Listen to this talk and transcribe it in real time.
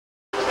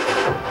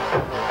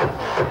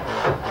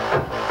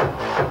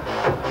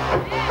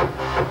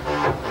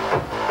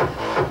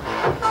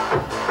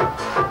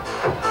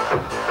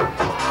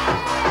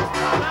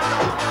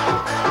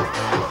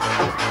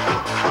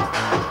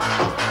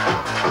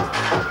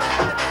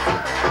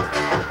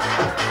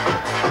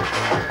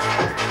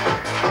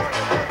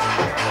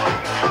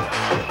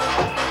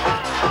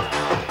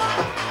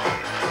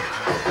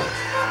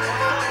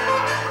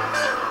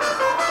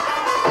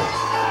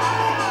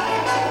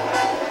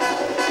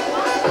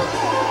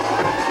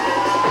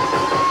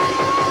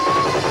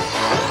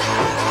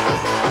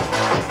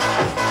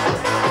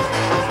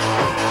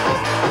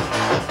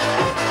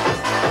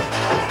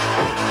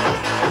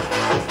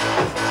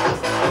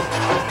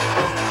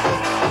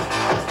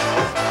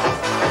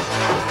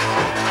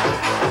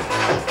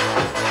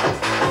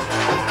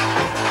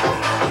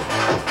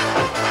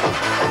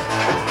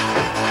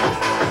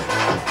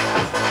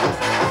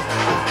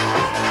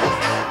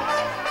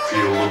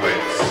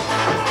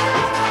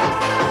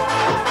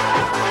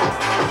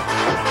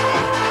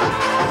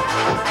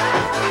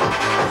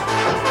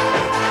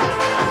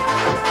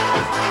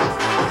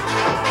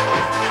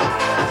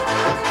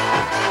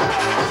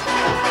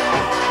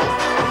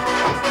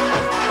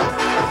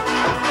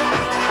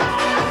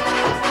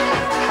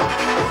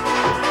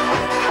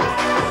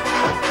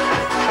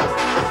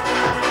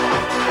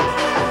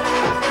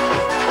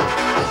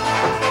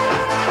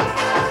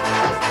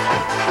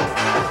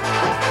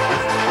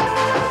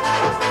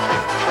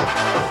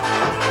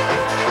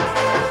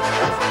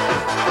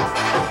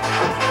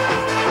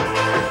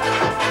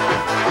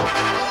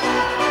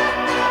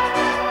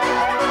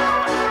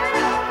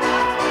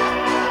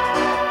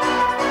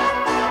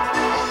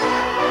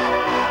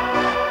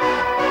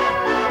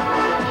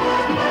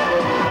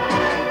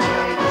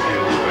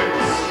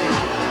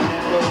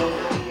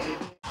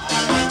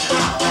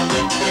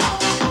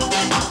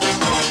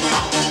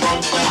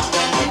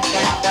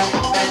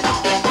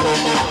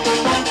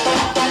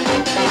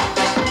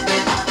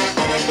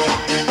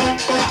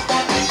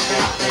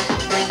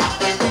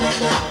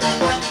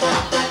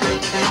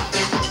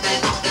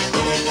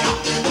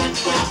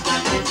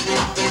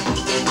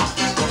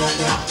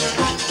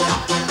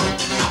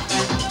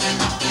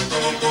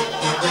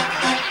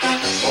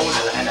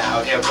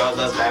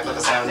suckers. Back with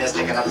the sound that's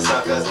sticking up the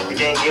suckers. We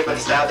can't get but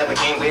the style that we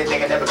came with.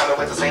 Thinking that we're coming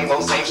with the same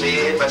old same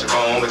shit. But you're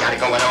wrong, we got it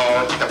going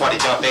on. Keep the party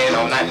jumping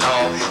all night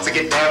long. So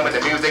get down with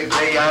the music,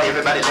 play on.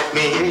 Everybody let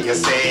me hear you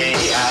say,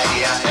 yeah,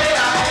 yeah,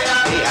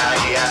 yeah,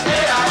 yeah, yeah,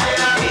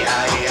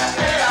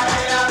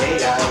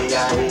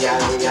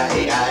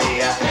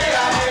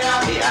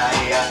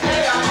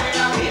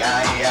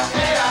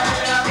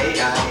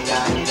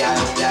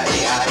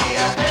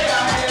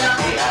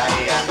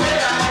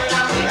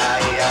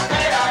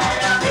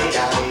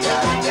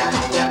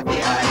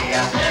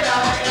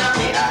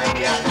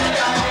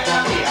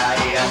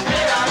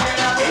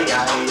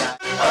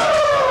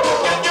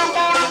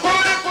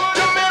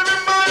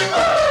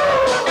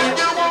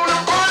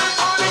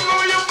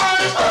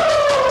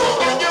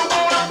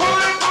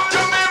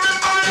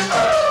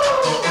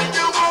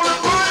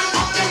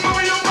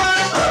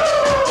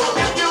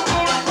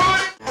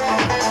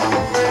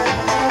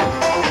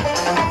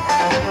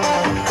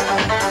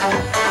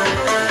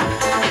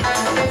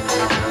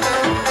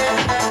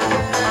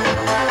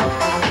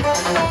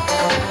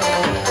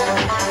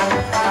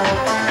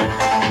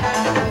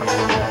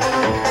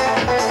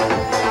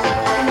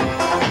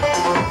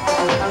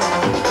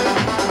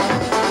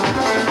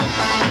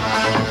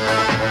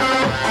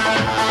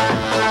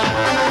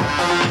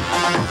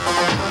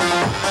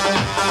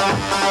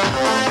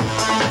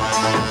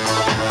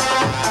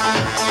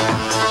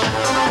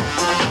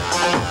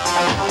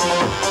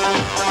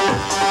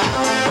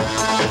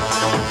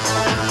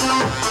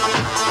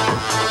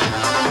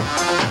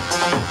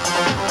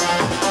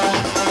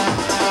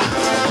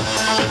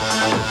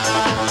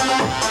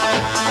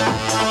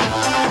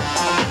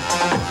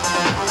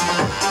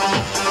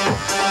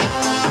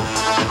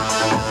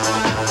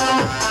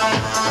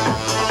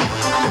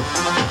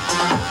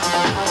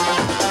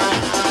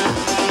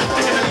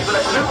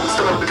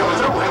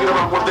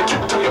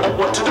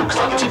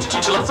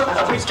 teach a lesson,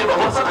 please give a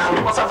lesson.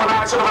 We must have an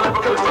eye, so I never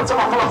could express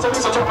my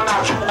philosophy. So turn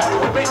out, you are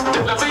with me,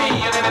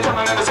 definitely. And then it's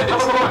turning in the city of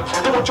the life.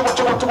 Do what you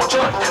want, what you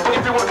like. But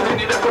if you want to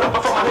continue to put up a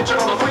phone, I hit you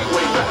on the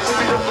freeway. That is if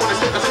you don't want to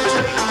stick us in the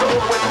state. The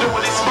only way to do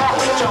it is smart.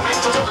 Tell me,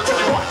 tell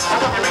me what. I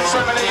thought you made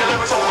slamming in your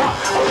lyrics on hot.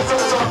 Well, it's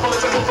always on, but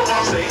listen to what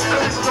I'm saying. And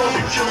this is all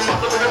you should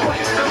stop living and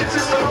playing. And this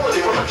is the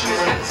melody, production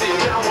is empty.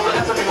 Yeah, I'm all the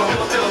answer, people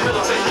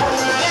feel say.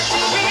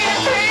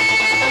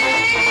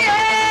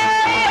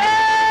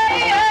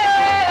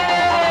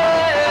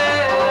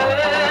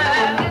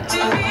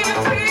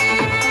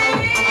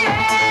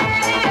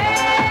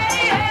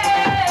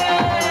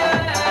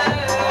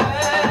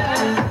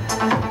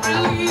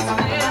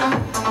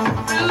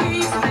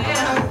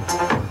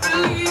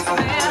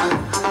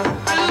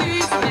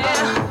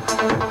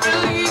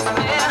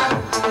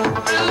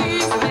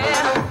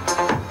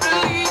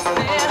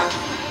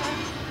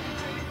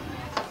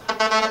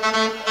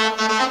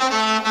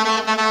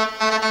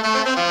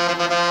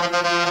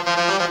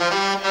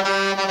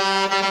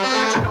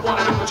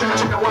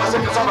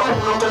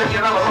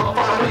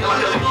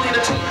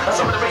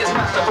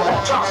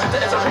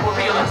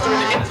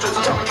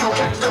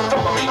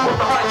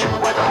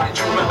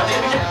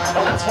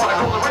 That's what I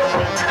call the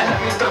reference, and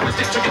that means that we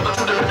stick together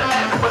to the